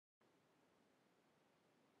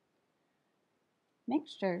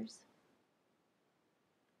Mixtures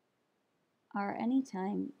are any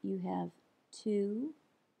time you have two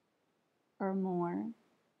or more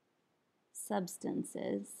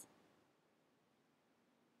substances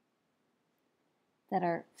that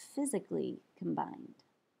are physically combined.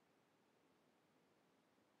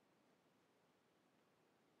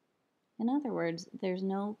 In other words, there's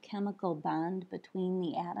no chemical bond between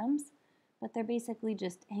the atoms, but they're basically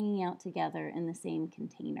just hanging out together in the same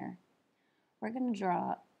container. We're going to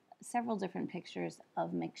draw several different pictures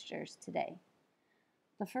of mixtures today.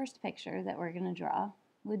 The first picture that we're going to draw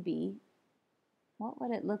would be, what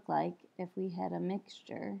would it look like if we had a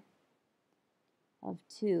mixture of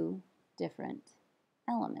two different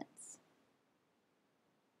elements?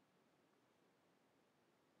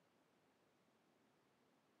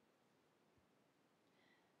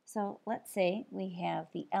 So let's say we have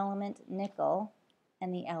the element nickel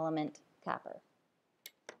and the element copper.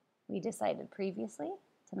 We decided previously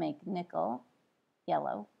to make nickel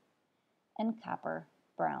yellow and copper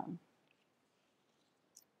brown.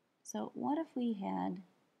 So what if we had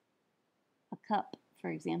a cup, for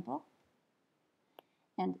example,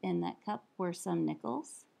 and in that cup were some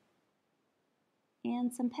nickels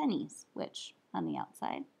and some pennies, which on the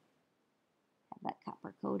outside have that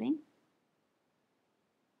copper coating.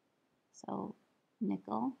 So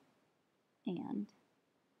nickel and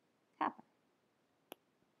copper.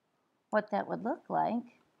 What that would look like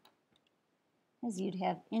is you'd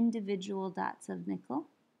have individual dots of nickel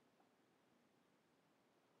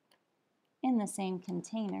in the same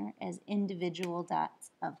container as individual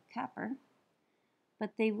dots of copper,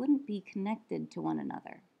 but they wouldn't be connected to one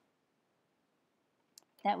another.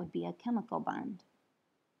 That would be a chemical bond.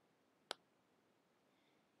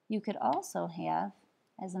 You could also have,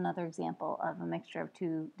 as another example of a mixture of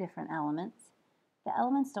two different elements, the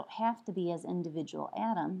elements don't have to be as individual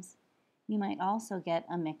atoms. You might also get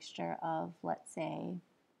a mixture of, let's say,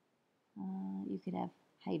 you could have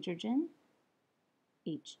hydrogen,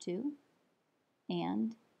 H2,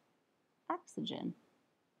 and oxygen,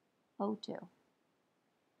 O2.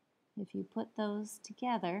 If you put those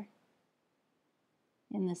together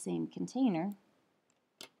in the same container,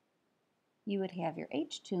 you would have your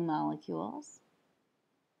H2 molecules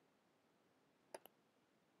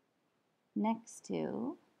next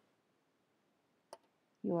to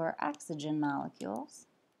your oxygen molecules.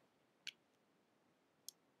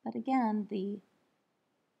 But again, the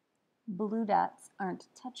blue dots aren't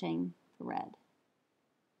touching the red.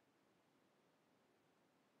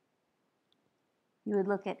 You would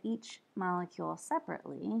look at each molecule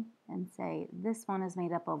separately and say, this one is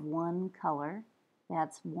made up of one color,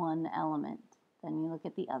 that's one element. Then you look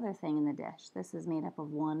at the other thing in the dish. This is made up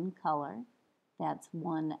of one color, that's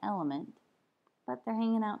one element. But they're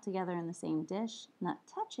hanging out together in the same dish, not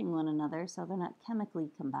touching one another, so they're not chemically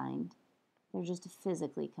combined. They're just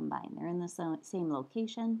physically combined. They're in the same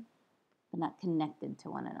location, but not connected to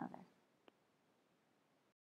one another.